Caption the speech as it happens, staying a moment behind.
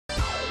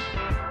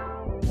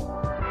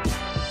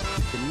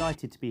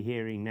delighted to be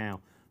hearing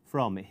now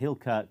from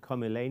Hilkka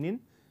Komulainen,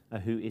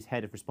 who is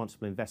Head of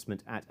Responsible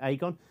Investment at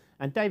Aegon,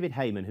 and David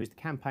Heyman, who is the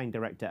Campaign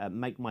Director at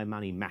Make My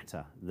Money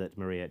Matter that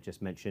Maria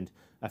just mentioned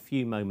a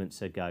few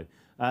moments ago.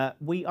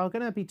 We are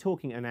going to be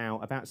talking now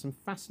about some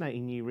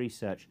fascinating new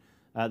research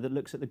that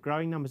looks at the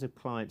growing numbers of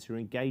clients who are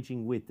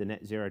engaging with the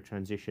net zero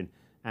transition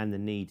and the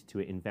need to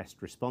invest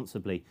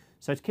responsibly.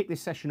 So to kick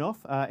this session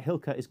off,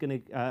 Hilkka is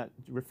going to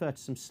refer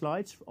to some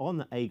slides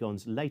on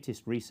Aegon's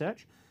latest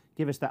research,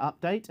 give us that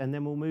update, and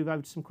then we'll move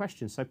over to some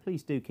questions. So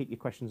please do keep your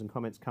questions and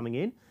comments coming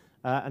in.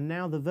 And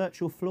now the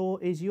virtual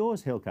floor is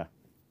yours, Hilkka.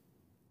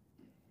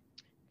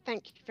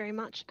 Thank you very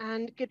much,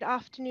 and good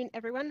afternoon,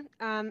 everyone.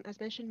 As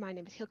mentioned, my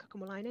name is Hilkka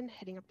Komulainen,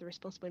 heading up the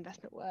responsible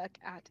investment work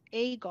at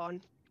Aegon.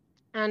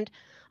 And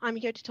I'm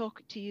here to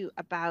talk to you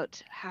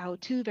about how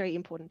two very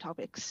important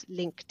topics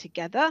link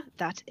together.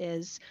 That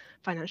is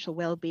financial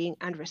well-being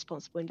and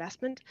responsible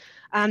investment.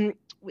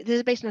 This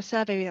is based on a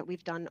survey that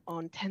we've done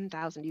on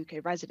 10,000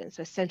 UK residents,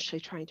 so essentially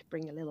trying to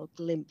bring a little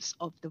glimpse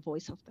of the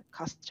voice of the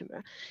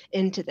customer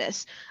into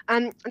this.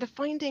 And the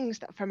findings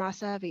from our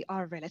survey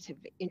are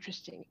relatively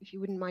interesting. If you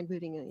wouldn't mind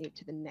moving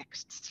to the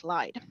next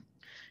slide.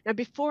 Now,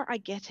 before I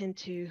get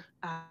into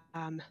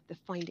the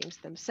findings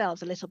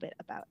themselves, a little bit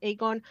about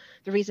Aegon.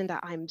 The reason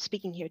that I'm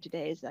speaking here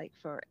today is like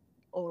for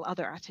all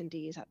other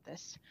attendees at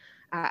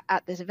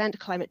this event,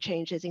 climate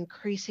change is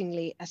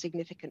increasingly a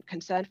significant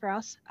concern for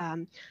us.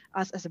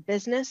 Us as a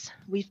business,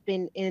 we've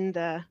been in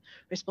the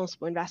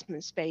responsible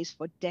investment space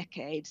for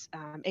decades.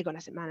 Aegon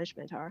Asset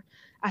Management, our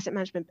asset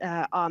management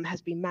arm,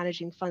 has been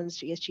managing funds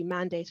to ESG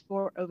mandates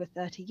for over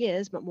 30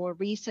 years, but more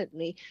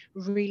recently,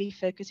 really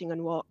focusing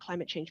on what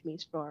climate change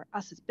means for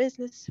us as a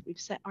business. We've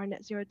set our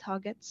net zero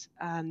targets,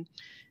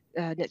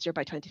 net zero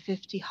by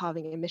 2050,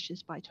 halving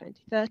emissions by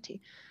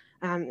 2030.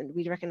 And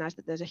we recognize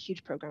that there's a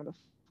huge program of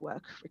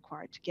work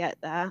required to get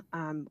there.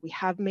 We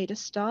have made a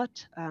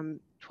start.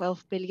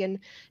 12 billion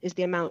is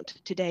the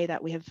amount today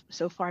that we have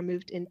so far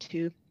moved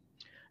into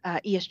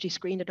ESG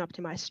screened and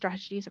optimized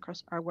strategies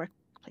across our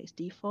workplace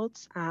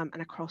defaults,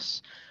 and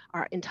across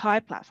our entire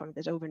platform.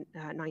 There's over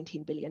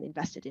 19 billion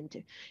invested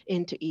into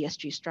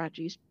ESG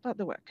strategies, but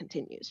the work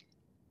continues.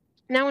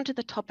 Now onto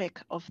the topic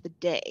of the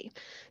day.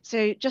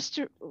 So just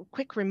a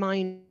quick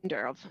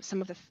reminder of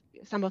some of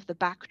the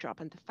backdrop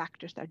and the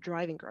factors that are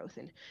driving growth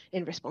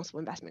in responsible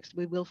investments.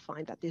 We will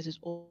find that this is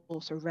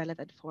also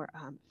relevant for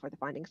the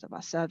findings of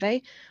our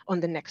survey.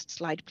 On the next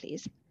slide,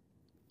 please.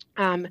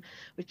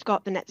 We've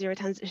got the net zero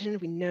transition.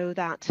 We know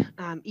that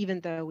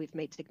even though we've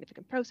made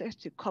significant progress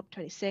to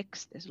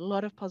COP26, there's a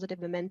lot of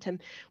positive momentum.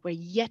 We're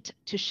yet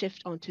to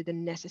shift onto the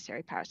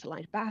necessary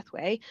Paris-aligned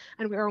pathway,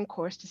 and we're on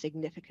course to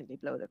significantly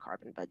blow the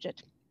carbon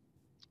budget.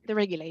 The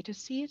regulators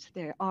see it.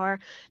 They are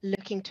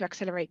looking to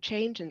accelerate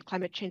change, and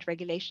climate change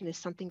regulation is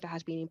something that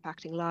has been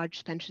impacting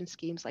large pension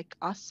schemes like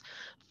us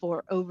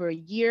for over a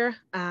year,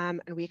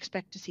 and we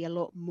expect to see a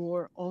lot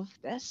more of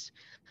this.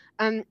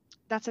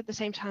 That's at the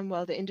same time,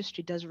 while the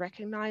industry does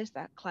recognize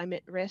that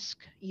climate risk,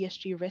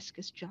 ESG risk,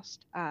 is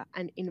just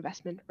an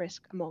investment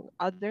risk among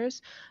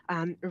others,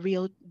 a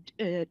real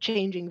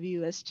changing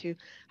view as to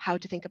how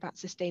to think about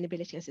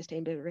sustainability and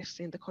sustainability risks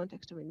in the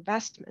context of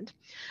investment.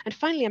 And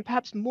finally, and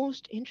perhaps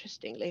most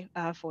interestingly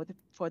for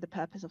the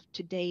purpose of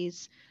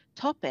today's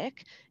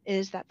topic,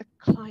 is that the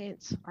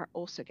clients are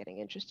also getting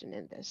interested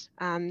in this.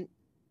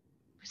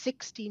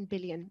 16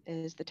 billion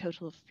is the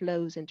total of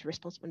flows into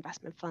responsible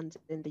investment funds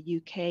in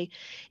the UK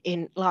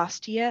in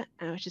last year,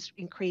 which has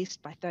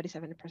increased by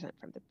 37%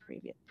 from the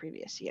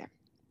previous year.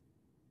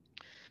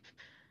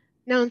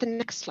 Now on the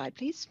next slide,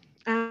 please.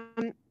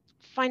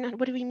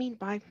 What do we mean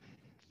by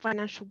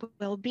financial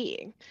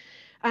well-being?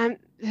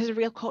 This is a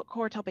real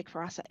core topic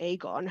for us at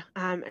Aegon,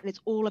 and it's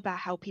all about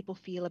how people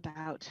feel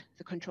about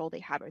the control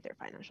they have over their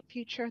financial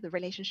future, the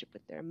relationship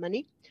with their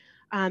money,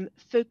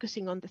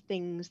 focusing on the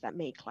things that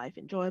make life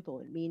enjoyable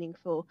and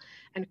meaningful,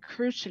 and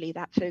crucially,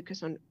 that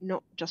focus on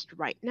not just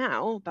right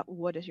now, but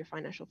what does your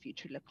financial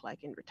future look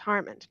like in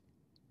retirement?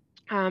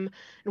 And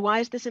why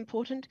is this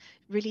important?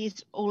 Really,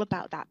 it's all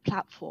about that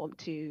platform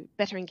to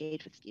better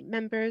engage with scheme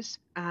members.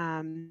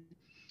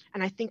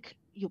 And I think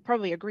you'll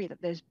probably agree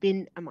that there's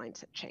been a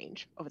mindset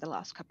change over the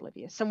last couple of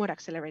years, somewhat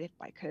accelerated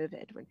by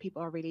COVID, when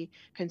people are really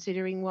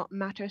considering what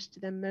matters to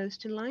them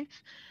most in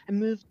life and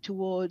move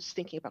towards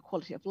thinking about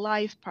quality of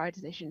life,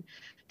 prioritization,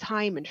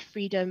 time and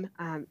freedom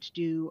to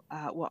do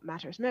what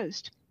matters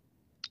most.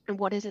 And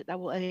what is it that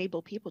will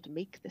enable people to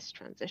make this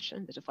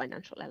transition? There's a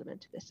financial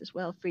element to this as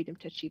well, freedom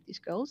to achieve these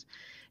goals.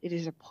 It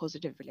is a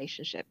positive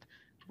relationship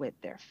with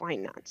their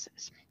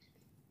finances.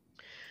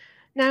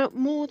 Now,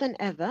 more than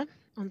ever,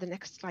 on the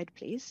next slide,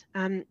 please,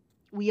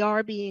 we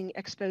are being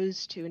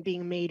exposed to and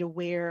being made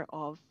aware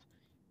of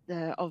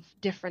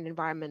different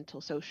environmental,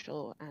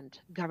 social, and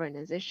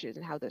governance issues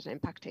and how those are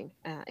impacting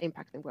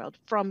the world,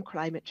 from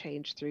climate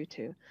change through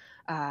to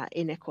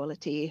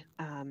inequality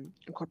and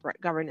corporate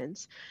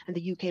governance. And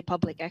the UK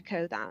public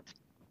echo that.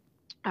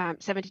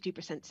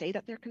 72% say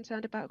that they're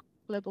concerned about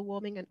global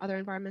warming and other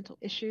environmental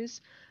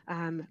issues.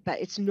 But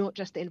it's not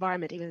just the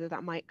environment, even though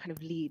that might kind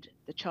of lead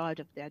the charge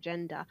of the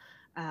agenda,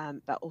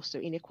 but also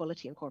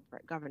inequality and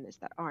corporate governance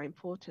that are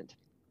important.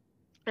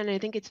 And I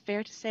think it's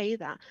fair to say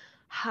that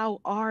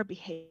how our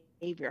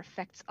behavior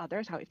affects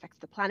others, how it affects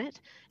the planet,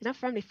 is now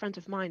firmly front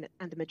of mind,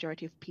 and the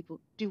majority of people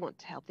do want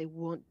to help. They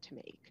want to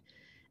make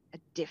a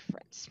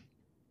difference.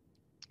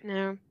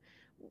 Now,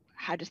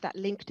 how does that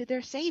link to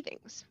their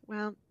savings?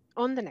 Well,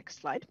 on the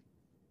next slide,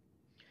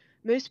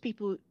 most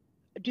people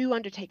do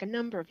undertake a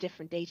number of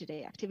different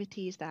day-to-day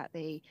activities that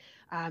they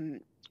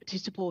to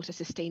support a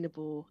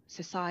sustainable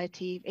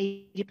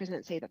society.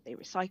 80% say that they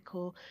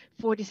recycle,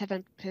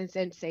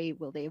 47% say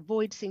will they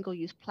avoid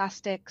single-use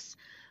plastics.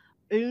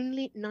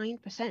 Only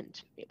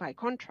 9%, by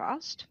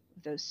contrast,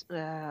 those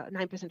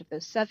 9% of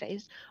those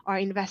surveys are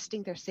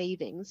investing their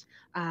savings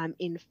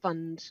in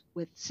funds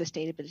with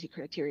sustainability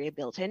criteria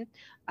built in.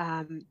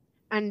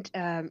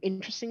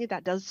 Interestingly,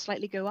 that does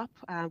slightly go up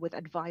with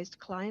advised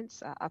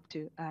clients, up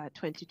to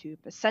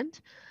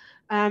 22%.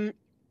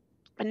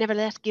 But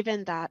nevertheless,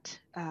 given that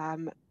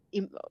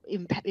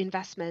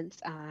investments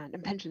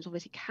and pensions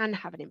obviously can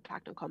have an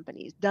impact on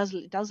companies, does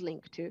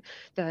link to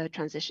the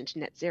transition to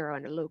net zero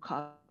and a low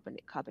carbon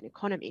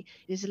economy,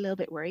 it is a little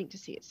bit worrying to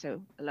see it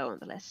so low on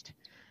the list.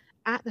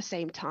 At the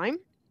same time,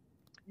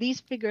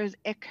 these figures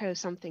echo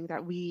something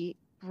that we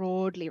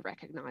broadly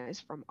recognize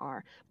from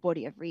our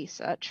body of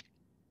research,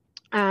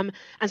 and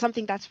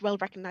something that's well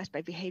recognized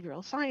by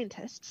behavioral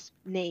scientists,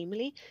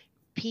 namely,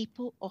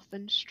 people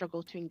often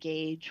struggle to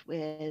engage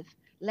with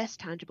less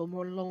tangible,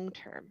 more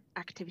long-term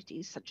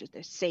activities such as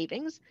their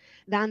savings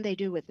than they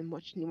do with the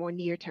much more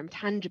near-term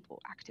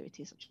tangible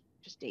activities such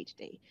as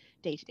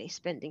day-to-day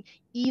spending,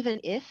 even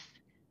if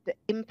the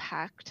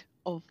impact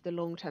of the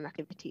long-term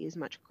activity is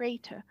much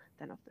greater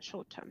than of the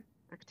short-term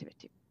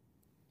activity.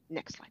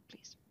 Next slide,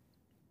 please.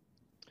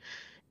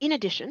 In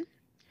addition,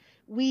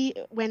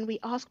 when we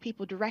ask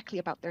people directly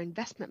about their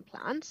investment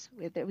plans,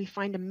 we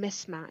find a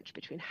mismatch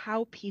between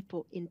how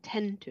people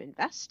intend to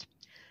invest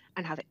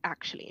and how they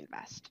actually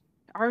invest.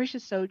 Our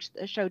research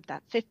showed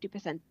that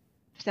 7%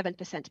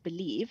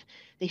 believe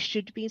they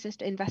should be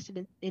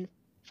invested in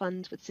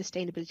funds with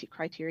sustainability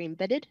criteria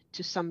embedded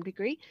to some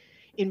degree.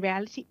 In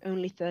reality,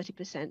 only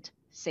 30%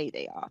 say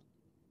they are.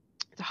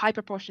 The high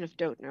proportion of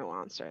don't know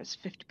answers,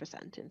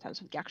 50% in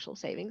terms of the actual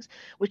savings,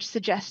 which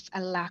suggests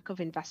a lack of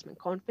investment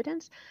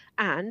confidence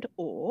and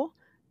or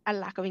a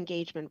lack of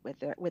engagement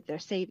with their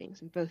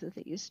savings, and both of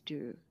these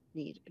do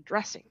need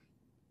addressing.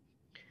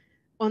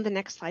 On the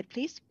next slide,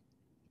 please.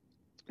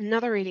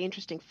 Another really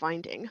interesting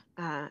finding,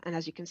 and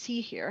as you can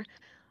see here,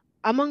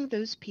 among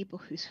those people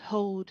who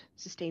hold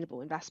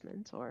sustainable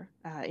investments or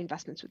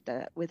investments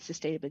with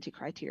sustainability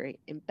criteria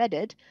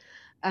embedded,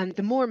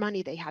 the more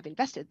money they have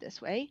invested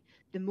this way,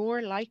 the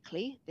more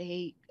likely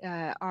they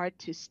are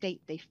to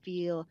state they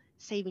feel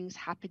savings,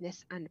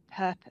 happiness, and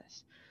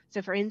purpose.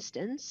 So, for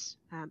instance,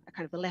 kind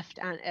of the left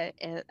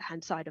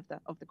hand side of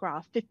the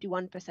graph,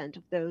 51%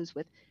 of those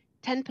with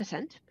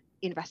 10%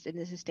 invested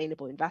in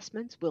sustainable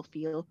investments will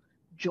feel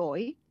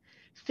joy.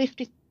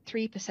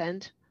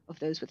 53% of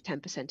those with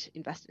 10%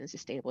 invested in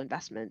sustainable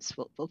investments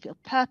will feel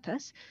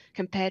purpose,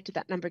 compared to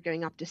that number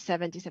going up to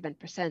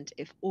 77%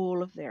 if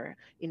all of their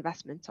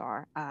investments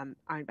are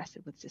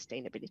invested with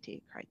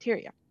sustainability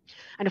criteria.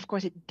 And of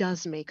course, it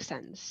does make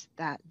sense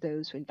that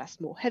those who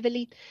invest more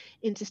heavily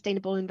in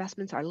sustainable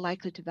investments are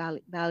likely to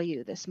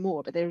value this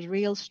more. But there's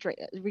real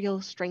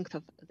strength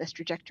of this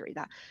trajectory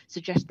that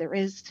suggests there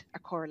is a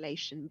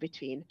correlation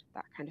between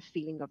that kind of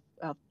feeling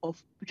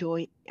of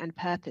joy and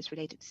purpose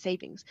related to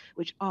savings,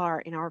 which are,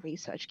 in our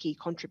research, key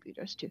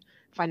contributors to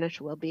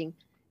financial well-being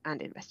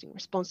and investing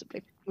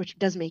responsibly, which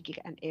does make it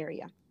an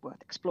area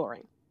worth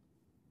exploring.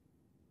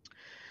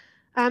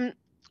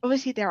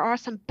 Obviously, there are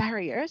some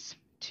barriers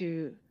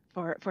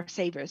for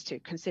savers to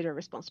consider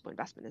responsible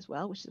investment as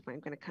well, which is what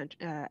I'm going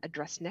to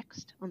address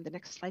next. On the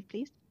next slide,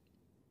 please.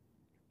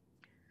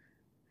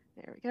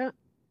 There we go.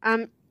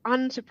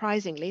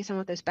 Unsurprisingly, some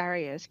of those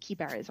key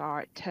barriers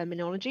are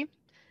terminology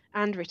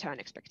and return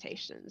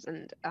expectations.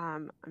 And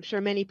I'm sure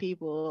many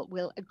people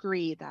will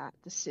agree that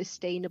the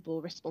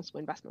sustainable, responsible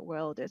investment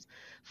world is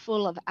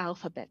full of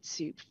alphabet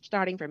soup,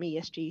 starting from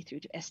ESG through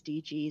to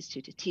SDGs,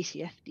 to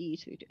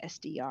TCFD, through to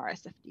SDR,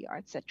 SFDR,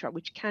 etc.,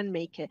 which can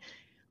make it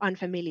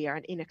unfamiliar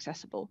and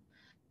inaccessible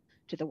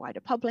to the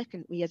wider public.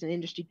 And we as an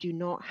industry do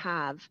not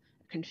have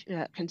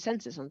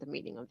consensus on the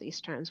meaning of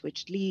these terms,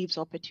 which leaves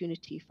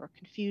opportunity for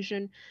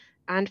confusion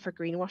and for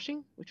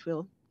greenwashing, which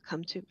we'll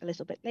come to a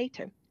little bit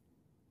later.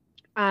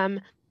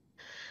 And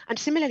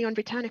similarly, on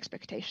return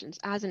expectations,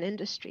 as an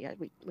industry,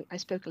 I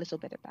spoke a little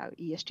bit about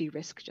ESG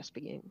risk just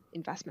being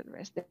investment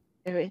risk.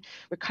 We're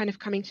kind of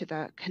coming to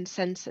the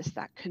consensus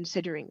that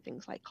considering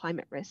things like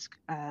climate risk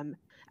and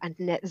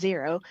net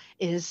zero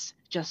is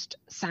just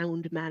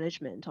sound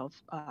management of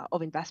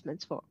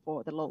investments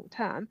for the long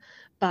term.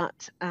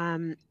 But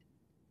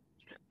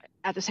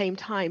at the same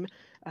time,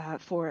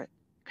 for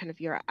kind of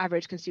your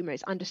average consumer,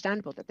 it's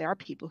understandable that there are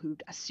people who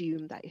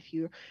assume that if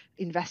you're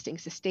investing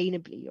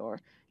sustainably or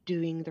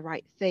doing the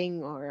right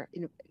thing or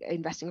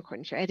investing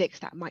according to your ethics,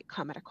 that might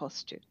come at a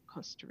cost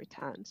to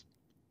returns.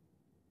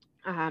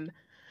 On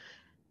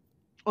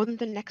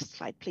the next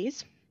slide,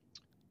 please.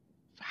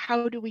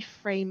 How do we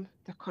frame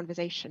the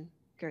conversation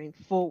going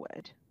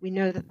forward? We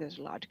know that there's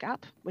a large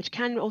gap, which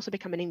can also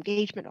become an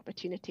engagement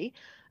opportunity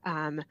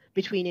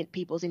between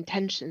people's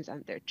intentions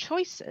and their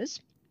choices.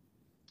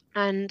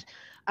 And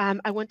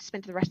I want to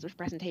spend the rest of the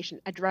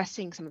presentation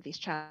addressing some of these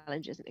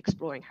challenges and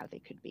exploring how they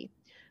could be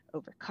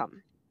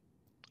overcome.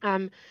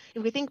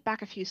 If we think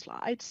back a few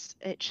slides,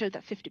 it showed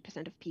that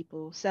 50% of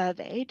people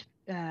surveyed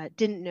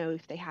didn't know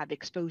if they have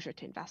exposure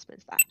to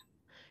investments that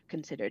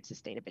considered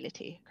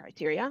sustainability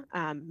criteria.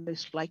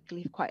 Most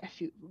likely, quite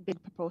a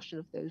big proportion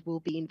of those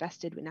will be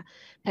invested in a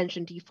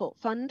pension default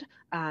fund.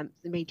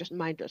 They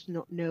might just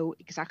not know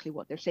exactly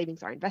what their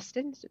savings are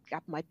invested in, so the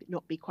gap might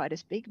not be quite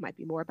as big, might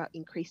be more about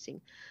increasing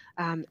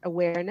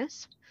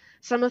awareness.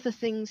 Some of the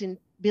things in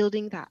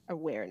building that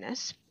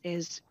awareness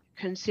is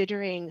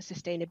considering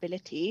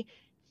sustainability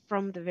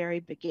from the very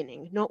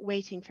beginning, not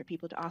waiting for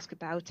people to ask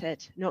about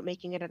it, not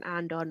making it an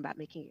and-on, but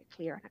making it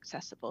clear and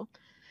accessible.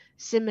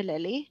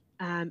 Similarly,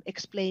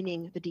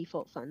 explaining the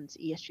default fund's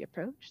ESG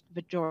approach.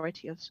 The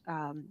majority of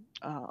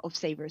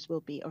savers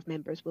of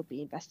members will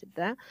be invested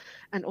there,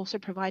 and also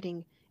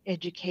providing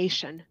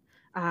education.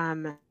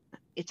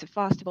 It's a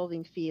fast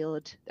evolving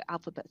field. The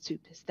alphabet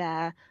soup is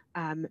there.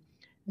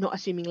 Not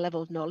assuming a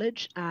level of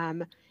knowledge,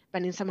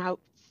 but in somehow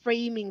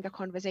framing the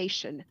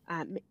conversation,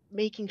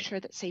 making sure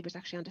that savers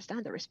actually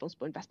understand that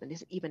responsible investment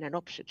isn't even an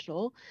option at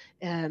all,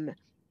 and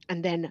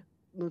then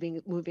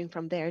moving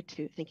from there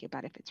to thinking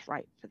about if it's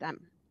right for them.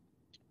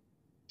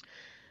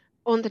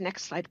 On the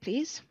next slide,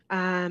 please.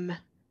 When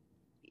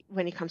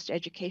it comes to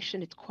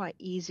education, it's quite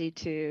easy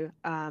to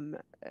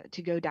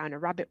go down a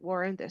rabbit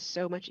warren. There's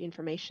so much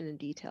information and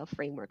detailed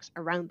frameworks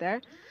around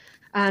there.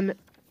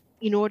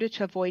 In order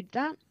to avoid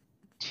that,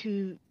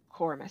 2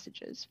 core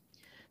messages.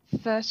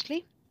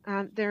 Firstly,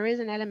 there is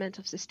an element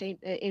of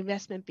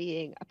investment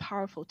being a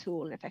powerful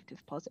tool and affecting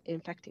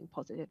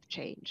positive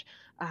change.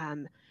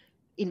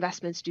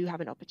 Investments do have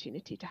an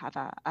opportunity to have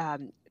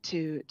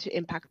to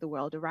impact the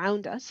world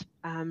around us,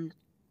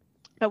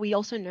 but we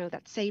also know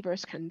that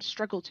savers can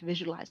struggle to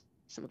visualize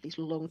some of these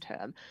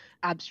long-term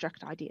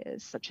abstract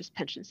ideas, such as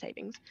pension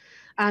savings.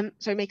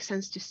 So it makes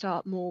sense to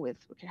start more with,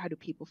 okay, how do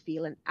people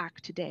feel and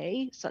act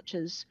today? Such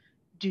as,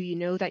 do you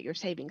know that your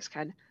savings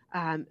can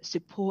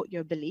support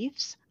your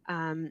beliefs?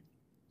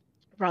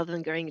 Rather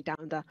than going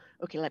down the,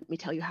 okay, let me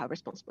tell you how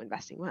responsible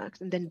investing works,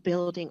 and then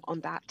building on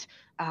that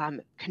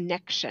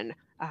connection,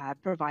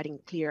 providing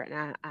clear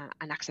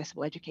and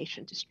accessible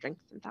education to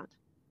strengthen that.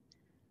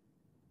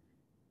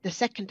 The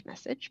second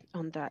message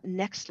on the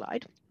next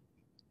slide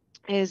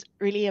is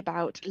really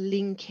about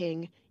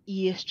linking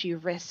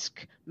ESG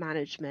risk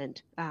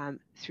management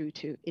through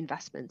to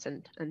investments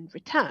and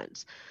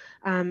returns,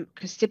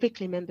 because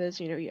typically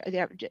members,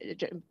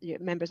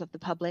 members of the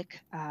public,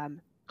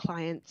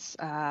 clients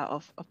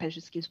of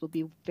pension schemes will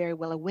be very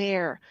well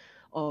aware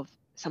of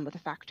some of the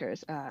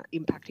factors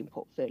impacting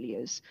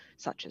portfolios,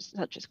 such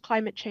as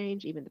climate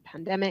change, even the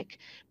pandemic,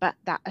 but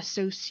that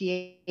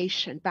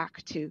association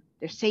back to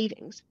their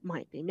savings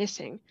might be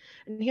missing.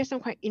 And here's some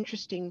quite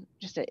interesting,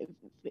 just a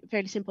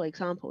fairly simple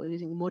example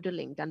using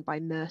modeling done by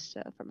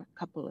Mercer from a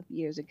couple of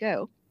years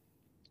ago,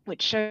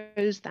 which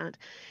shows that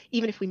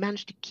even if we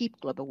manage to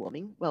keep global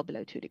warming well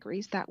below 2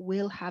 degrees, that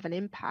will have an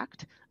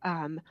impact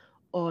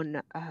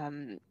on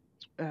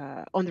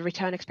the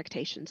return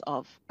expectations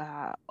of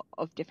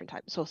different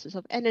types of sources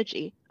of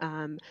energy.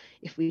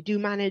 If we do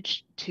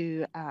manage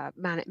to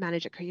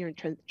manage a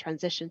coherent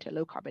transition to a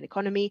low carbon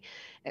economy,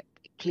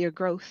 clear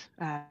growth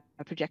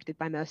projected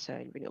by Mercer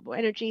in renewable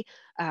energy,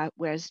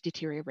 whereas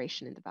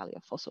deterioration in the value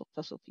of fossil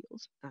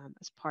fuels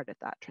as part of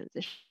that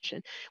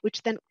transition,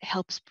 which then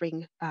helps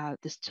bring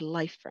this to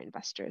life for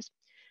investors.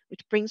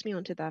 Which brings me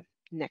on to the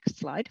next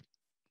slide.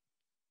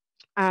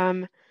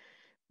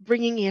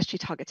 Bringing ESG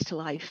targets to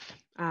life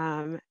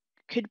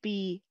could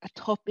be a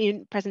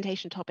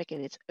presentation topic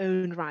in its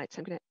own right. So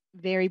I'm going to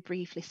very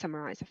briefly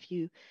summarize a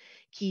few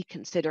key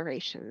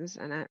considerations,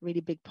 and a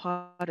really big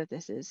part of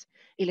this is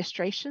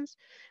illustrations,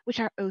 which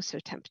are oh so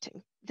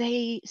tempting.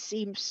 They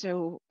seem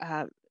so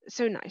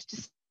nice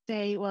to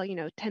say, well,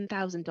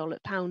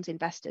 £10,000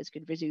 investors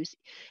could reduce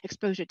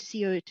exposure to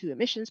CO2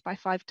 emissions by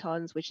 5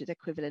 tons, which is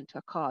equivalent to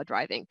a car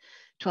driving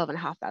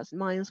 12,500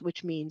 miles,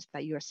 which means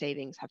that your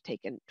savings have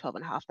taken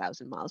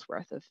 12,500 miles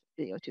worth of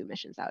CO2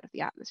 emissions out of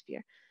the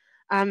atmosphere.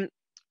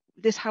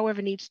 This,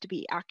 however, needs to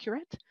be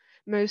accurate.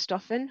 most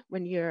often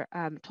when you're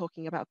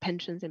talking about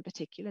pensions in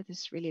particular,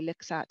 this really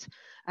looks at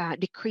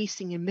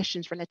decreasing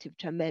emissions relative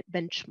to a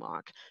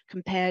benchmark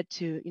compared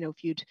to,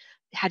 if you'd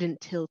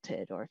hadn't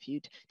tilted, or if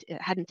you'd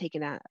hadn't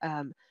taken a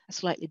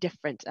slightly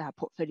different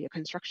portfolio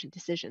construction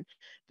decision.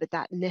 But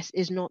that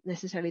is not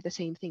necessarily the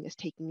same thing as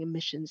taking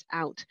emissions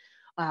out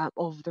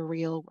of the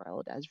real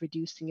world, as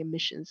reducing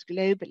emissions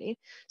globally.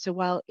 So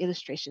while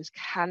illustrations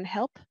can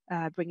help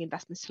bring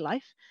investments to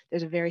life,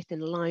 there's a very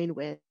thin line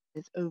with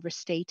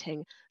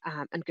overstating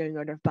and going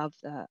on above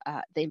the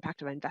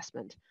impact of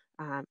investment.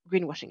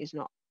 Greenwashing is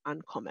not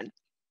uncommon.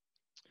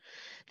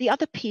 The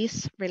other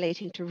piece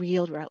relating to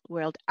real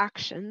world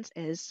actions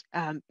is,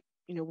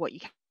 what you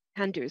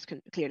can do is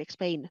clearly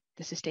explain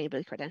the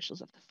sustainability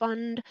credentials of the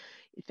fund,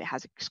 if it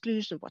has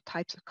exclusion of what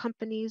types of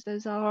companies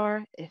those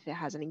are, if it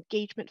has an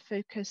engagement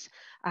focus,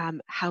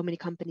 how many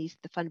companies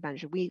the fund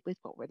manager meet with,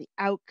 what were the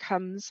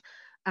outcomes,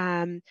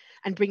 and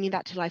bringing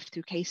that to life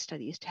through case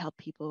studies to help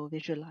people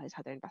visualize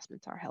how their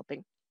investments are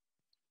helping.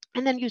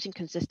 And then using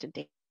consistent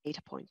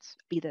data points,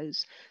 be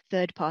those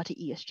third-party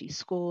ESG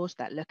scores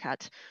that look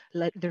at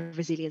the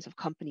resilience of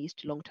companies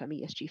to long-term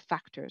ESG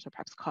factors, or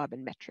perhaps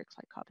carbon metrics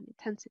like carbon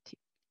intensity.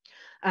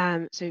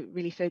 So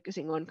really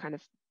focusing on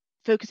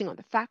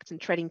the facts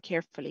and treading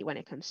carefully when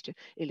it comes to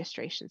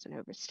illustrations and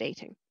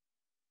overstating.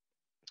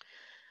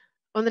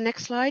 On the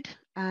next slide,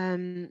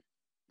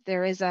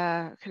 there is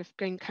a kind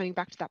of coming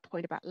back to that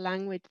point about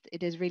language.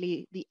 It is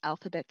really the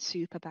alphabet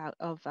soup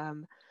of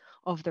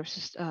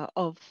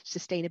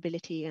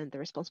sustainability and the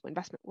responsible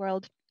investment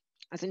world.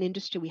 As an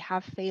industry, we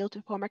have failed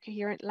to form a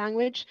coherent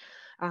language.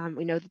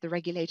 We know that the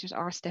regulators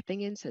are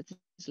stepping in, so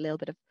there's a little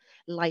bit of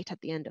light at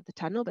the end of the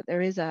tunnel, but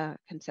there is a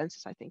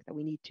consensus, I think, that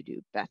we need to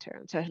do better.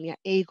 And certainly at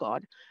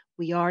Aegon,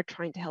 we are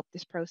trying to help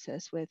this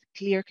process with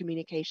clear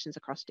communications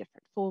across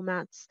different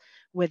formats,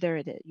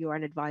 whether you're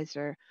an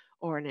advisor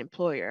or an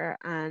employer.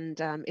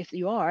 And if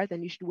you are,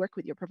 then you should work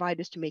with your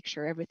providers to make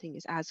sure everything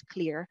is as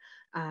clear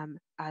and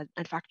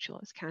factual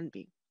as can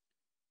be.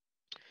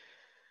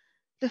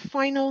 The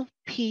final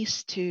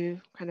piece to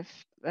kind of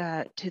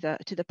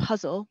to the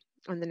puzzle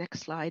on the next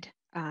slide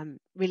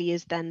really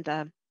is then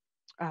the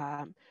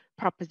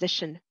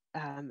proposition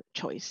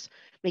choice,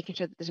 making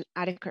sure that there's an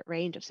adequate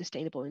range of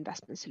sustainable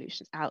investment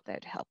solutions out there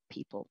to help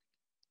people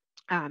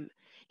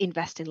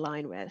invest in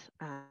line with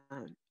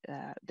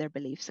their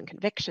beliefs and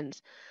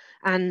convictions.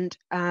 And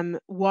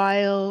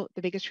while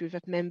the biggest group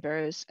of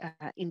members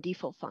in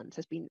default funds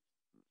has been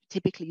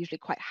typically usually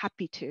quite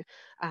happy to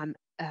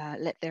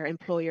let their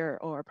employer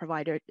or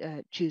provider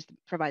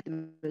provide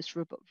the most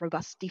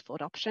robust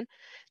default option,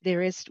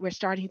 we're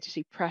starting to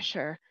see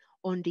pressure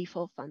on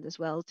default funds as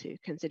well to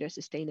consider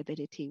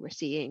sustainability. We're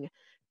seeing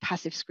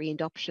passive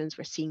screened options.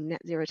 We're seeing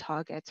net zero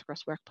targets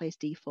across workplace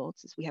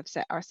defaults as we have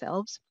set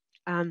ourselves.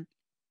 And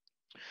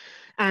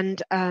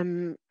a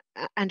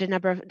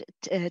number of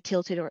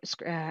tilted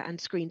and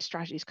screened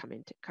strategies come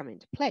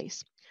into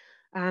place.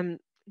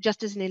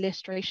 Just as an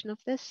illustration of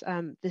this,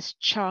 this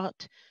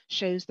chart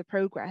shows the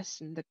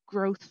progress and the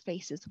growth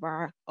phases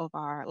of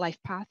our life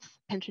path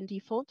pension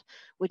default,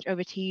 which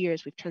over 2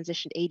 years we've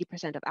transitioned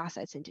 80% of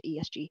assets into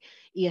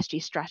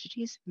ESG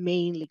strategies,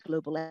 mainly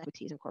global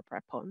equities and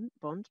corporate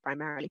bonds,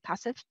 primarily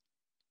passive,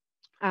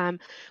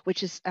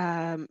 which is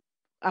a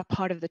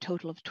part of the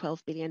total of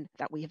 12 billion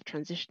that we have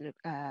transitioned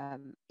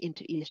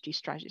into ESG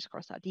strategies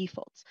across our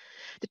defaults.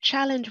 The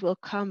challenge will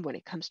come when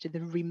it comes to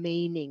the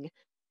remaining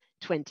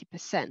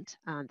 20%.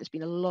 There's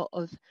been a lot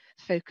of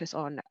focus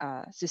on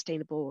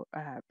sustainable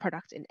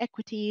products in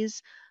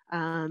equities.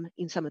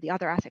 In some of the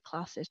other asset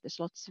classes, there's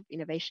lots of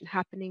innovation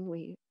happening.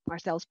 We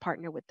ourselves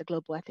partner with the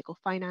Global Ethical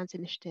Finance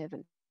Initiative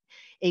and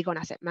Aegon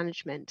Asset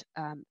Management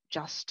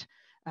just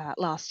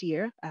last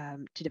year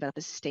to develop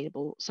a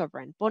sustainable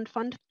sovereign bond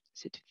fund.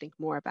 So to think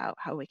more about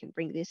how we can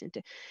bring this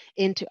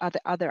into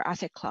other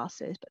asset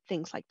classes, but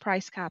things like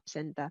price caps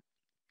and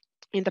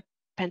in the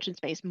pension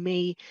space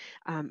may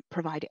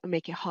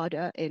make it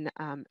harder in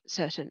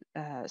certain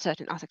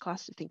asset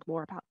classes to think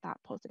more about that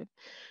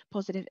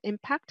positive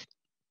impact.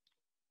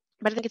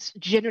 But I think it's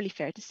generally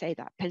fair to say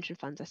that pension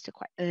funds are still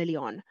quite early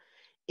on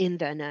in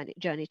their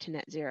journey to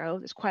net zero.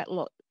 There's quite a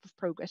lot of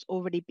progress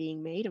already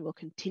being made and will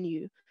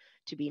continue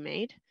to be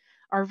made.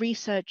 Our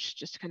research,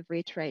 just to kind of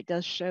reiterate,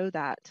 does show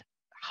that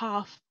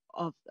half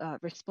of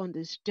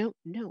respondents don't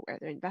know where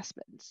their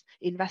investments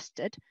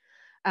invested.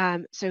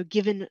 So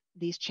given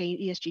these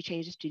ESG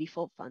changes to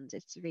default funds,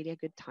 it's really a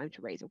good time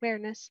to raise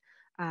awareness.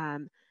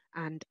 And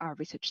our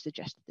research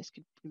suggests that this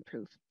could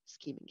improve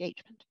scheme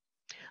engagement.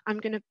 I'm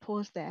going to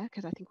pause there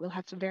because I think we'll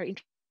have some very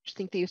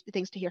interesting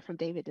things to hear from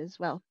David as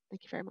well.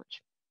 Thank you very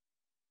much.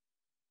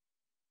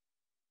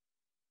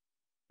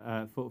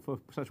 For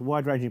such a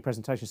wide-ranging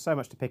presentation, so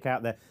much to pick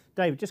out there.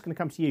 David, just going to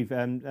come to you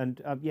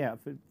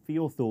for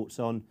your thoughts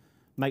on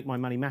Make My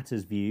Money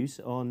Matters views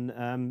on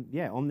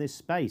on this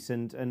space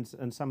and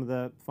some of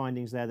the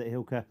findings there that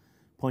Hilkka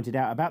pointed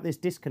out about this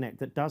disconnect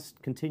that does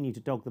continue to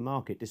dog the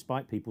market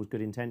despite people's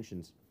good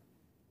intentions.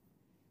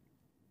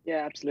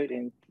 Yeah, absolutely.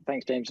 And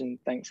thanks, James, and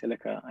thanks,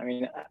 Hilkka. I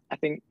mean, I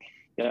think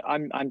Yeah,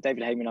 I'm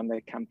David Heyman. I'm the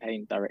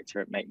campaign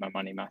director at Make My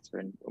Money Matter,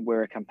 and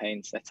we're a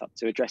campaign set up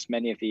to address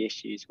many of the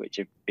issues which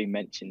have been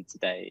mentioned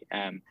today,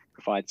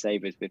 provide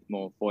savers with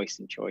more voice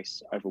and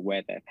choice over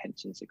where their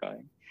pensions are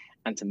going,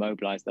 and to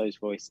mobilise those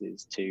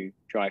voices to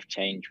drive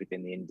change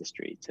within the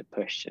industry, to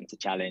push and to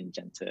challenge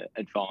and to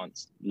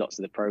advance lots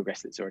of the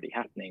progress that's already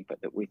happening,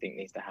 but that we think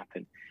needs to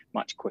happen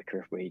much quicker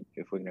if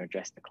we're going to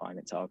address the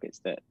climate targets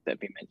that have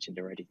been mentioned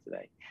already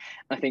today.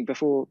 And I think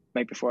before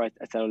I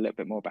tell a little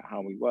bit more about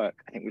how we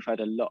work, I think we've heard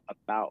a lot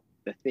about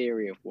the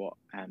theory of what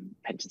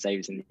pension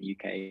savers in the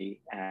UK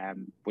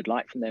would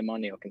like from their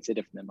money or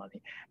consider from their money.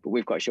 But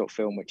we've got a short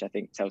film which I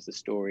think tells the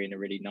story in a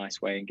really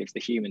nice way and gives the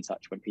human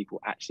touch when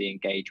people actually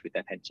engage with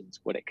their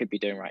pensions, what it could be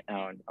doing right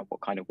now and what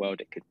kind of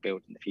world it could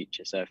build in the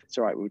future. So if it's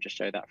all right, we'll just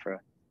show that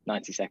for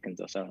 90 seconds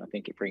or so. And I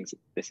think it brings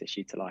this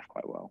issue to life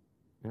quite well.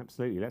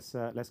 Absolutely. Let's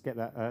get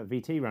that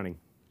VT running.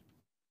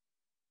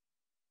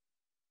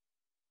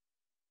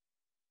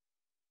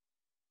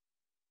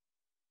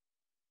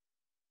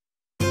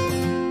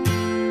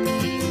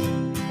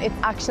 It's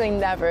actually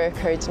never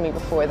occurred to me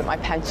before that my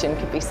pension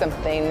could be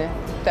something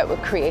that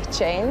would create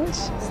change.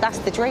 So that's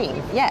the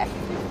dream, yeah.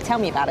 Tell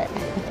me about it.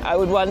 I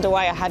would wonder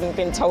why I hadn't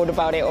been told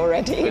about it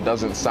already. It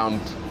doesn't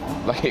sound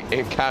like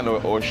it can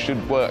or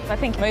should work. I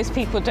think most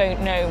people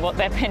don't know what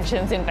their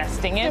pension's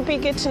investing in. It'd be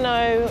good to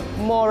know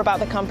more about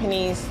the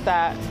companies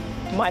that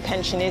my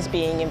pension is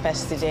being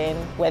invested in,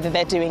 whether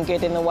they're doing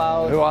good in the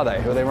world. Who are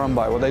they? Who are they run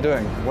by? What are they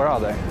doing? Where are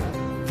they?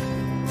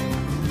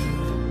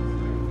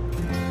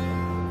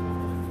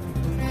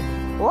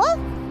 What?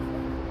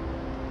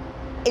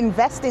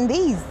 Invest in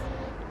these?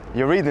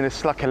 You're reading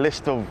it's like a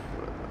list of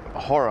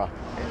horror.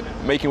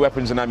 Making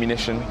weapons and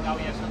ammunition,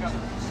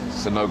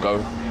 it's a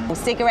no-go.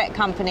 Cigarette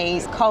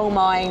companies, coal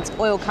mines,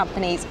 oil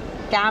companies,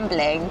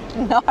 gambling,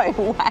 no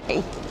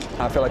way.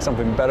 I feel like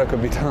something better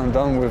could be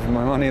done with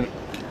my money.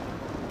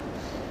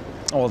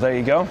 Well, there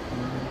you go.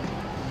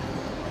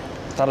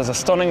 That is a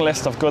stunning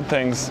list of good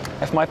things.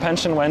 If my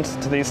pension went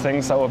to these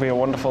things, that would be a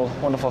wonderful,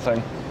 wonderful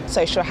thing.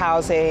 Social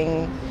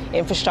housing,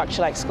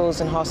 infrastructure like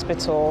schools and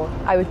hospital.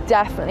 I would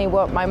definitely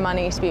want my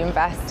money to be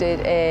invested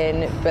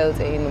in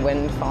building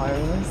wind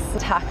farms,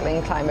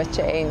 tackling climate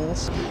change.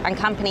 And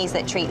companies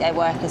that treat their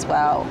workers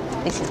well.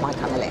 This is my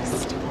kind of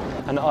list.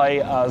 And I,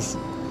 as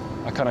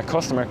a kind of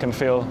customer, can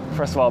feel,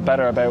 first of all,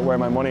 better about where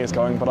my money is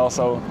going, but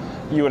also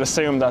you would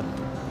assume that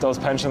those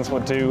pensions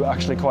would do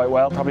actually quite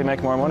well, probably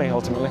make more money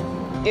ultimately.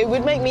 It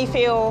would make me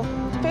feel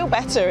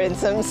better in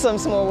some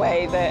small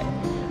way that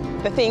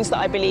the things that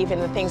I believe in,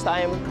 the things that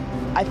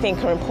I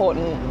think are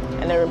important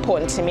and are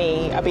important to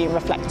me are being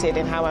reflected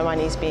in how my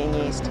money is being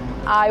used.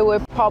 I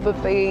would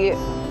probably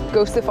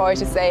go so far as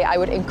to say I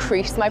would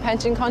increase my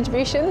pension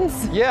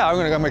contributions. Yeah, I'm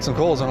going to go make some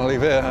calls when I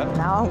leave here.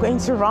 Now I'm going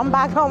to run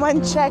back home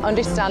and check.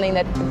 Understanding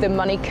that the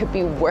money could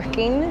be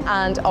working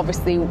and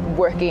obviously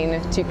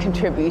working to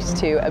contribute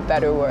to a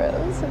better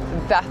world.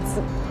 That's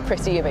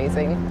pretty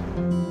amazing.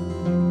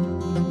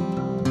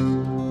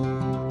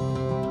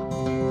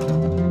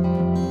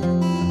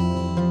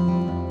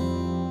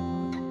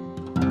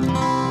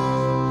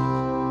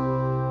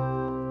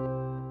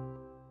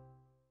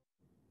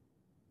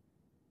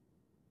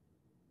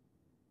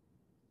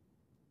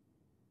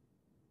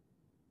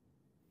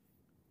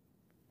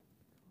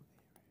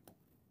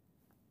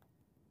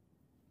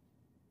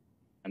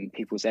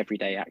 People's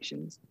everyday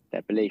actions,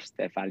 their beliefs,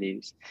 their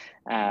values,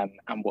 and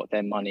what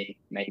their money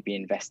may be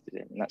invested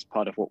in. And that's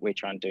part of what we're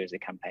trying to do as a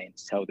campaign,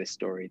 to tell this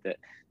story that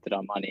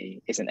our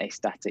money isn't a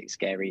static,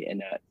 scary,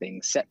 inert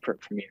thing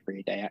separate from your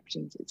everyday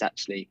actions. It's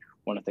actually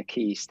one of the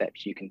key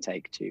steps you can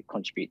take to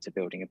contribute to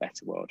building a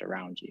better world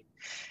around you.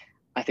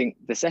 I think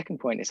the second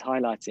point is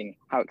highlighting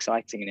how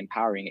exciting and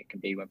empowering it can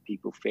be when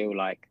people feel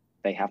like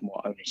they have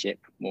more ownership,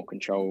 more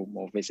control,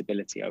 more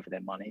visibility over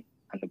their money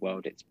and the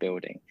world it's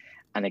building.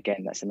 And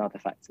again, that's another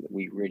factor that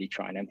we really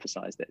try and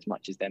emphasize, that as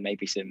much as there may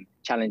be some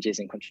challenges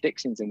and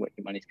contradictions in what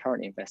your money is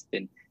currently invested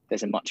in,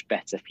 there's a much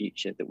better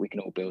future that we can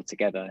all build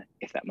together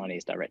if that money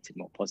is directed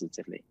more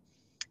positively.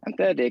 And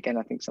thirdly, again,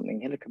 I think something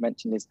Hilkka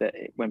mentioned is that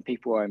when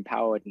people are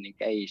empowered and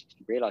engaged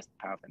and realize the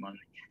power of their money,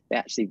 they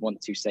actually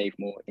want to save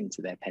more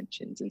into their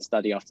pensions. And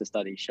study after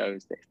study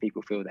shows that if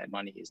people feel their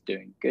money is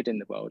doing good in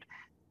the world,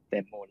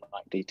 they're more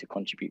likely to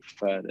contribute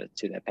further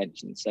to their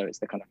pensions. So it's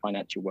the kind of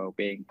financial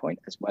well-being point,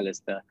 as well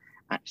as the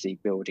actually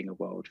building a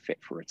world fit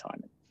for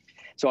retirement.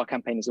 So our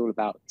campaign is all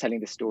about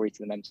telling the story to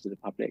the members of the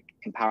public,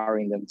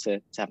 empowering them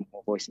to have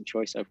more voice and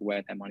choice over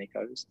where their money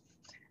goes,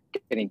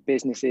 getting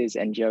businesses,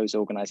 NGOs,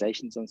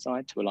 organizations on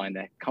side to align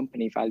their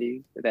company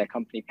values, their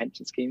company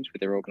pension schemes with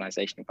their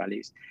organizational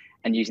values,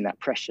 and using that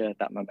pressure,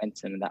 that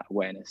momentum, and that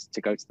awareness to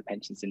go to the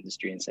pensions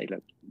industry and say,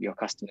 look, your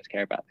customers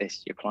care about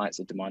this, your clients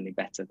are demanding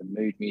better, the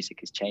mood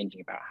music is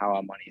changing about how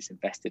our money is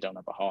invested on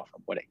our behalf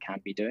and what it can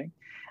be doing,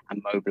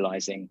 and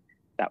mobilizing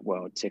that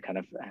world to kind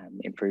of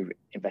improve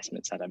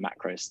investments at a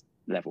macro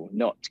level,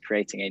 not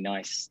creating a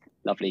nice,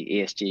 lovely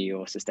ESG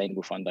or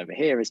sustainable fund over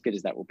here, as good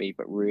as that will be,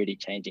 but really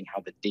changing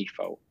how the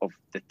default of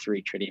the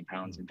 £3 trillion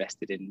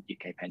invested in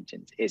UK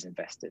pensions is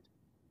invested.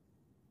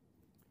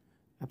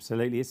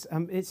 Absolutely.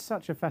 It's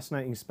such a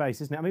fascinating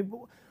space, isn't it? I mean,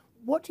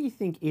 what do you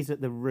think is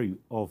at the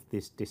root of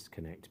this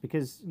disconnect?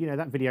 Because, you know,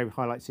 that video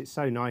highlights it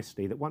so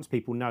nicely that once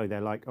people know,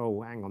 they're like,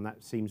 oh, hang on,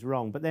 that seems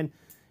wrong. But then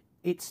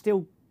it's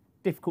still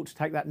difficult to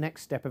take that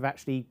next step of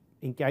actually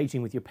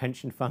engaging with your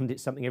pension fund.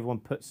 It's something everyone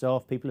puts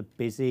off. People are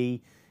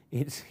busy.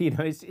 It's, you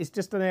know, it's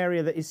just an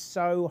area that is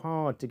so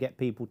hard to get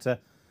people to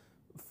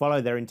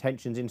follow their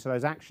intentions into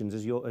those actions,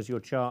 as your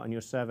chart and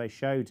your survey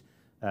showed,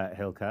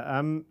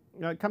 Hilkka.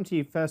 Come to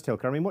you first,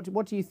 Hilkka. I mean,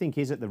 what do you think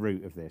is at the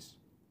root of this?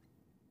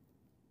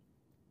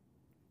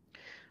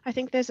 I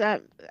think there's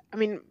that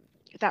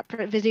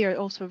video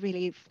also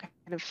really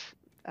kind of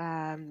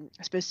I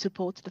suppose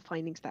supports the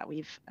findings that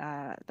we've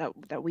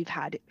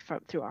had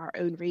through our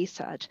own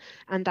research,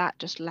 and that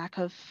just lack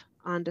of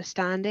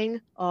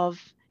understanding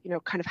of, you know,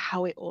 kind of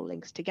how it all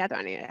links together.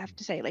 And I have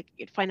to say, like,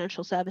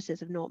 financial services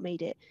have not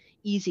made it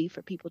easy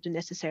for people to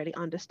necessarily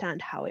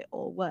understand how it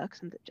all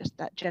works, and just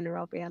that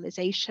general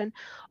realization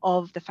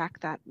of the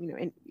fact that,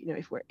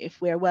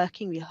 if we're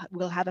working,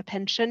 we'll have a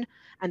pension,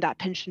 and that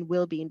pension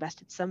will be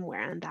invested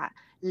somewhere, and that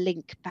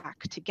link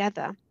back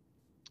together.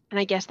 And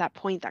I guess that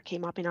point that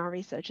came up in our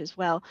research as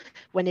well,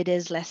 when it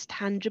is less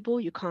tangible,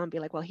 you can't be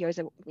like, well, here's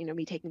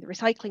me taking the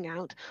recycling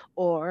out,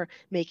 or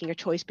making a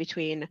choice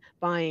between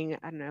buying,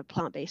 I don't know,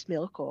 plant-based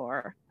milk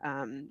or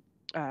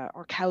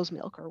cow's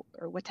milk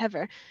or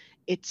whatever.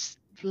 It's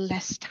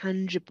less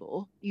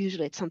tangible.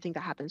 Usually, it's something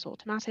that happens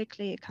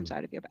automatically. It comes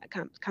out of your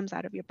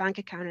bank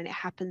account, and it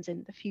happens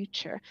in the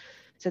future.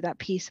 So that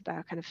piece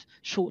about kind of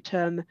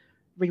short-term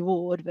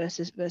reward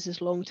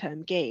versus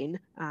long-term gain,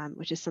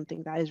 which is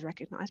something that is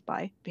recognized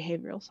by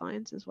behavioral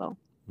science as well.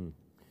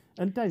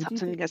 And David,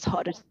 something that's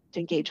harder to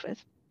engage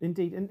with.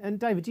 Indeed. And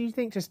David, do you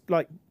think just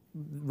like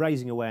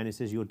raising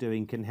awareness as you're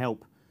doing can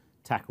help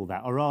tackle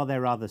that, or are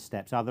there other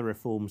steps, other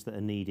reforms that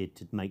are needed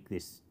to make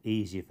this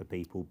easier for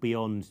people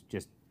beyond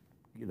just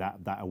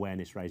that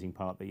awareness raising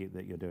part that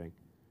you're doing?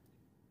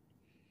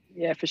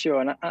 Yeah, for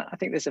sure. And I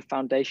think there's a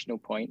foundational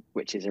point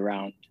which is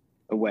around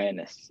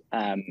awareness,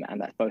 and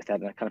that's both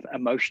at a kind of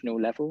emotional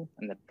level,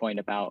 and the point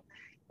about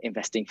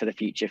investing for the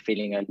future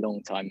feeling a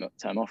long term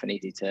often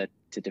easy to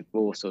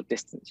divorce or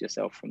distance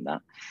yourself from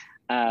that.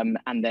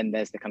 And then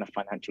there's the kind of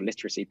financial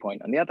literacy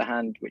point on the other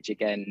hand, which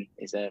again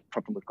is a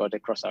problem we've got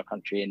across our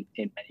country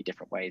in many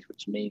different ways,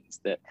 which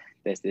means that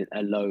there's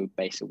a low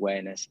base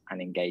awareness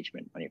and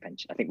engagement on your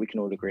pension. I think we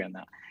can all agree on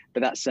that,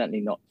 but that's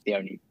certainly not the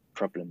only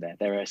problem there.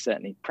 There are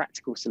certainly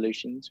practical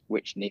solutions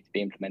which need to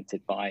be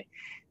implemented by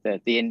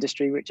the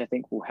industry, which I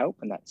think will help,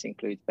 and that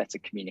includes better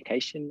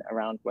communication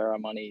around where our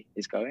money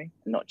is going,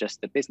 and not just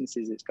the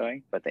businesses it's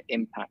going, but the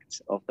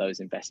impact of those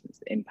investments,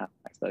 the impact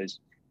those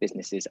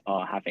businesses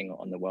are having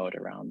on the world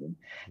around them.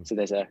 So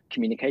there's a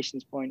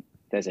communications point,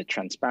 there's a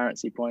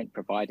transparency point,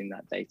 providing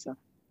that data,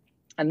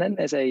 and then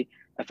there's a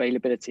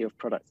availability of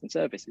products and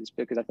services,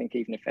 because I think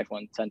even if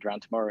everyone turned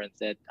around tomorrow and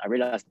said, I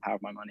realize the power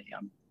of my money,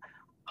 I'm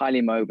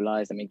highly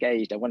mobilized, I'm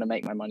engaged, I want to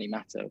make my money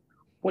matter,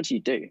 what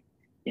do?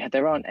 Yeah,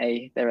 there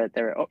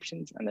are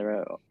options, and there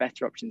are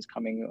better options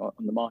coming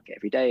on the market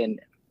every day, and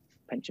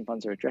pension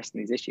funds are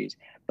addressing these issues,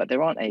 but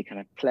there aren't a kind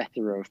of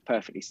plethora of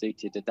perfectly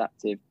suited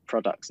adaptive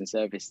products and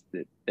services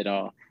that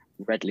are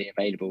readily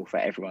available for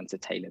everyone to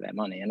tailor their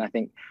money. And I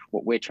think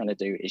what we're trying to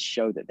do is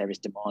show that there is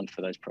demand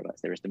for those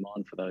products, there is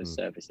demand for those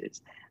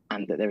services,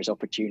 and that there is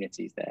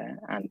opportunities there.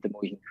 And the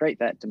more you can create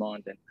that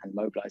demand and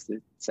mobilize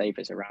the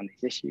savers around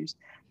these issues,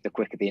 the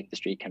quicker the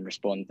industry can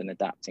respond and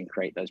adapt and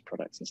create those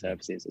products and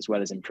services, as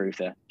well as improve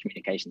the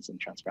communications and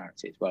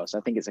transparency as well. So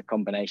I think it's a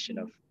combination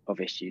of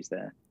issues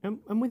there.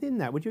 And within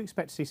that, would you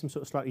expect to see some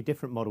sort of slightly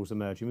different models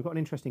emerging? We've got an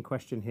interesting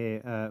question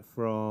here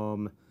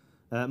from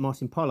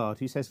Martin Pollard,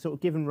 who says, sort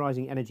of, given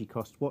rising energy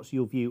costs, what's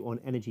your view on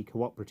energy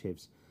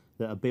cooperatives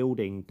that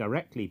are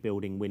directly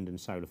building wind and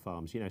solar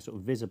farms, sort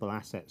of visible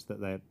assets that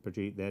they're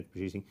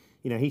producing?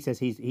 He says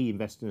he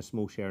invested in a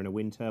small share in a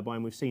wind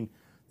turbine. We've seen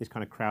this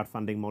kind of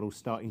crowdfunding model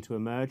starting to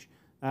emerge.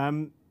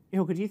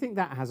 Hilkka, do you think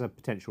that has a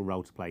potential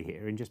role to play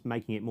here in just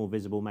making it more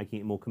visible, making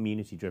it more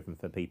community driven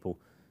for people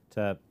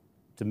to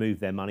move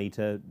their money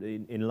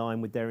in line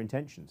with their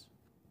intentions?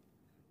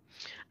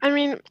 I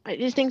mean, I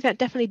just think that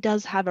definitely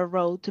does have a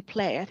role to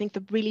play. I think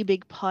the really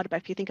big part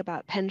about, if you think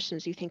about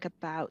pensions, you think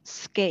about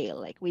scale.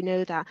 Like, we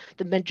know that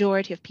the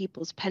majority of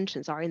people's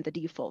pensions are in the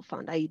default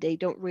fund, i.e. they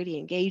don't really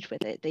engage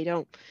with it. They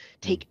don't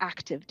take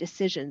active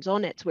decisions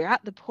on it. So we're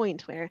at the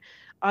point where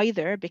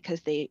either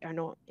because they are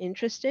not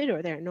interested,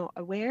 or they're not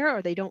aware,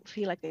 or they don't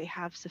feel like they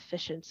have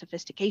sufficient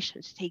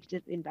sophistication to take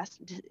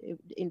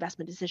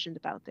investment decisions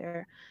about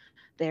their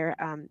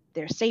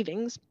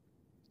savings,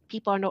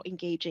 people are not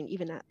engaging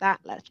even at that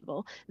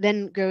level,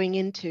 then going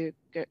into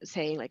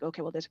saying like,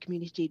 okay, well, there's a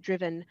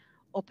community-driven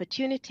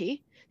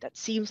opportunity, that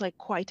seems like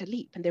quite a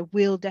leap. And there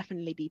will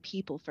definitely be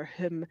people for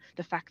whom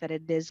the fact that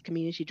it is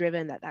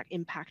community-driven, that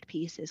impact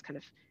piece is kind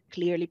of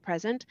clearly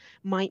present,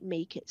 might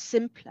make it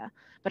simpler.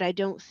 But I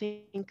don't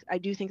think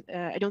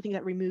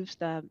that removes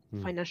the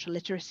financial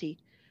literacy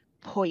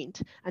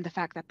point, and the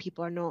fact that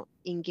people are not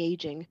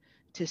engaging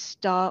to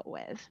start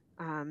with,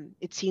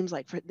 it seems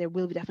like there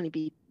will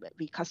definitely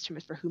be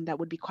customers for whom that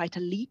would be quite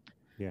a leap.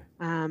 Yeah.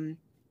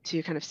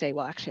 To kind of say,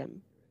 well,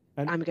 actually,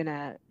 I'm going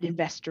to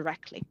invest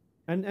directly.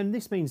 And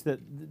this means that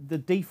the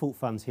default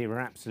funds here are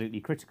absolutely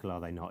critical, are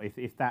they not?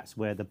 If that's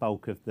where the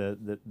bulk of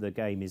the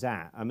game is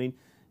at. I mean,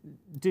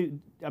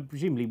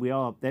 presumably a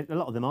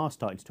lot of them are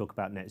starting to talk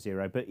about net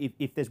zero, but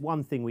if there's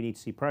one thing we need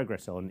to see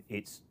progress on,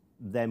 it's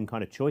them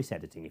kind of choice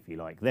editing, if you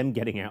like, them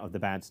getting out of the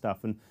bad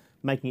stuff and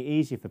making it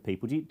easier for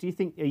people. Do you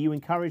think, are you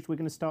encouraged we're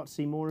going to start to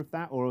see more of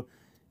that, or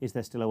is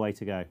there still a way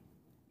to go?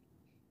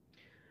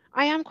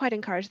 I am quite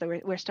encouraged that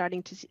we're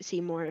starting to see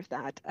more of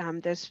that.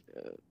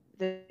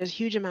 There's a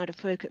huge amount of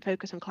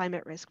focus on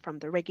climate risk from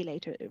the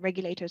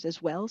regulators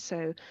as well.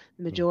 So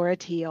the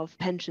majority of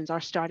pensions are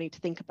starting to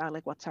think about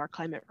like what's our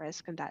climate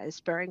risk, and that is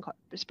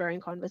spurring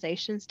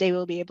conversations. They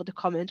will be able to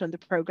comment on the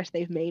progress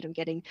they've made on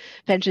getting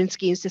pension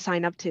schemes to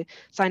sign up to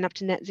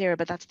net zero.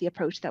 But that's the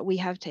approach that we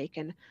have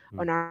taken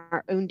on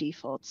our own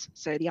defaults.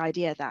 So the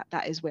idea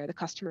that is where the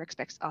customer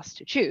expects us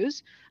to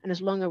choose, and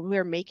as long as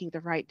we're making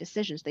the right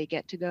decisions, they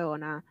get to go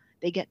on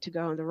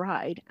the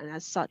ride, and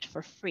as such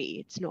for free.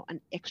 It's not an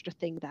extra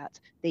thing that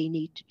they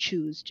need to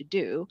choose to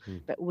do,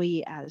 but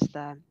we as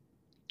the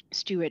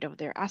steward of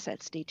their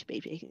assets need to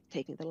be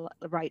taking the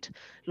right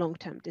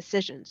long-term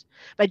decisions.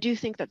 But I do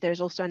think that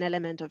there's also an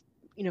element of,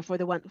 for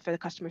the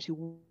customers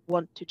who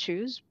want to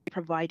choose,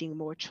 providing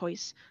more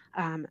choice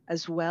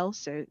as well.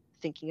 So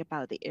thinking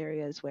about the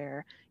areas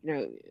where,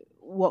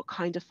 what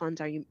kind of funds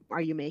are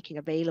you making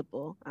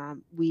available?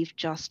 We've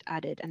just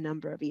added a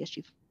number of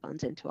ESG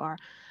funds into our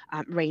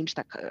range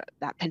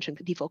that pension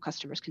default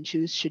customers can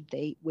choose should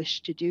they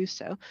wish to do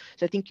so.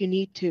 So I think you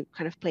need to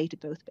kind of play to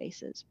both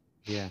bases.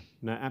 Yeah,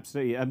 no,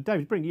 absolutely.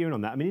 David, bring you in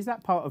on that. I mean, is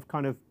that part of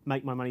kind of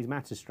Make My Money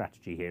Matter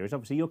strategy here? Is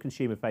obviously you're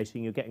consumer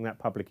facing, you're getting that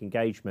public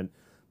engagement,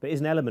 but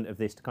is an element of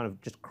this to kind of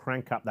just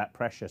crank up that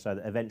pressure so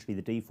that eventually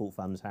the default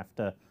funds have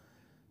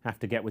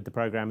to get with the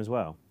programme as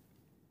well?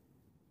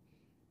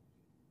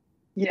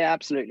 Yeah,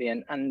 absolutely.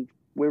 And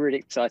we're really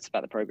excited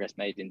about the progress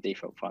made in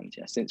default funds.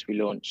 Since we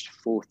launched,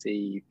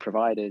 40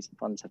 providers and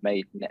funds have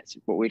made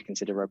what we'd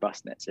consider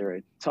robust net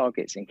zero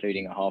targets,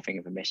 including a halving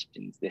of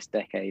emissions this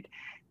decade.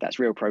 That's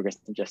real progress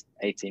in just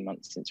 18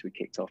 months since we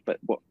kicked off. But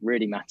what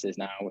really matters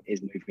now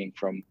is moving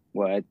from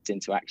words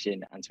into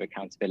action and to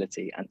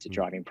accountability and to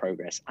driving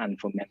progress, and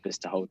for members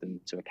to hold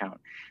them to account.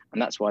 And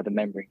that's why the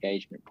member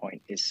engagement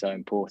point is so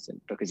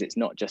important, because it's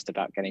not just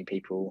about getting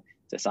people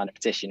to sign a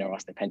petition or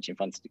ask their pension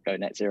funds to go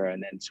net zero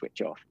and then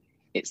switch off.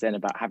 It's then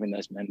about having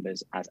those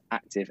members as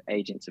active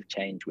agents of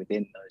change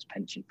within those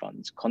pension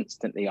funds,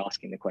 constantly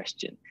asking the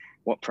question,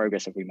 what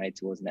progress have we made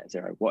towards net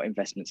zero? What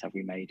investments have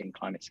we made in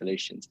climate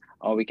solutions?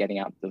 Are we getting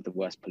out of the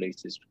worst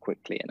polluters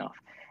quickly enough?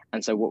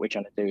 And so what we're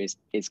trying to do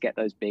is get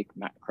those big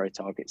macro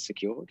targets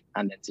secured,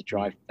 and then to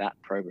drive that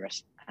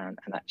progress and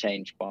that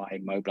change by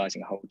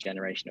mobilizing a whole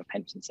generation of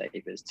pension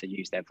savers to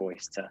use their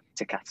voice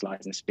to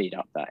catalyze and speed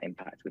up that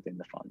impact within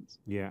the funds.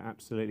 Yeah,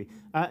 absolutely.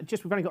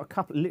 We've only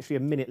got literally a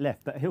minute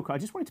left, but Hilkka, I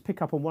just wanted to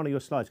pick up on one of your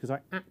slides because I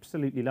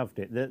absolutely loved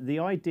it. The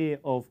idea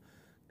of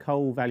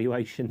coal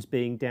valuations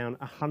being down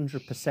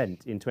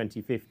 100% in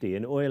 2050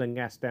 and oil and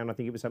gas down, I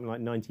think it was something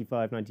like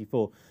 95,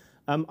 94.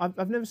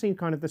 I've never seen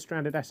kind of the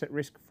stranded asset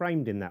risk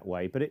framed in that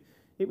way, but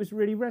it was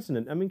really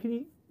resonant. I mean,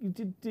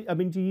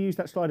 do you use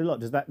that slide a lot?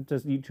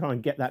 Does you try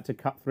and get that to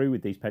cut through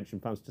with these pension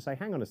funds to say,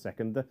 hang on a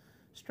second, the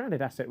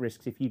stranded asset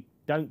risks, if you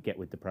don't get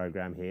with the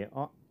programme here,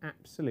 are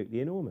absolutely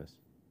enormous?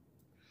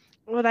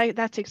 Well,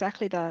 that's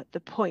exactly the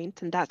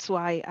point, and that's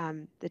why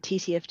the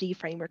TCFD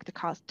framework, the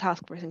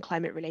Task Force on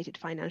Climate-Related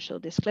Financial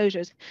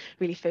Disclosures,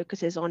 really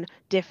focuses on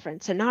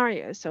different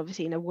scenarios. So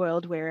obviously, in a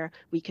world where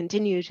we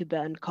continue to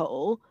burn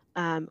coal,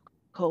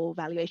 coal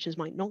valuations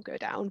might not go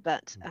down,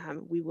 but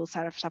we will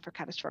suffer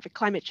catastrophic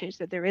climate change.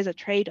 So there is a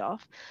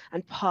trade-off,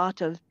 and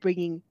part of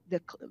bringing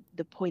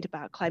the point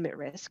about climate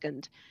risk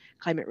and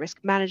climate risk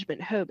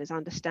management home is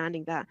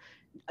understanding that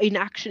in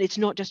action, it's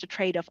not just a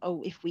trade-off.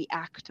 Oh, if we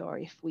act or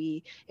if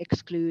we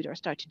exclude or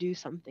start to do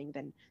something,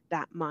 then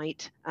that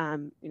might,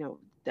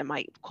 that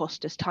might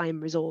cost us time,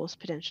 resource,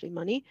 potentially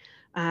money.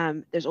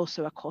 There's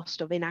also a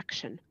cost of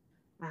inaction.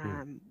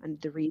 And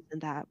the reason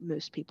that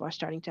most people are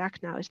starting to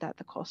act now is that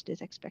the cost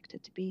is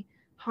expected to be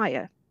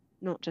higher,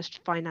 not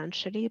just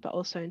financially, but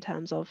also in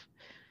terms of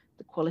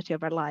the quality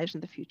of our lives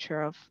and the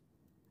future of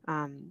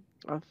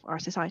our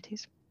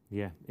societies.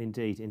 Yeah,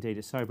 indeed.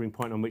 A sobering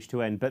point on which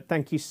to end. But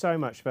thank you so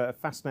much for a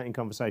fascinating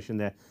conversation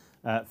there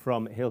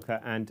from Hilkka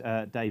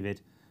and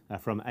David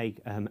from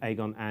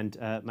Aegon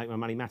and Make My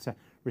Money Matter,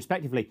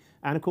 respectively.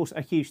 And of course,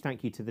 a huge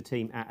thank you to the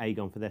team at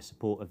Aegon for their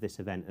support of this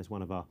event as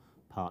one of our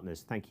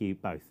partners. Thank you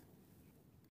both.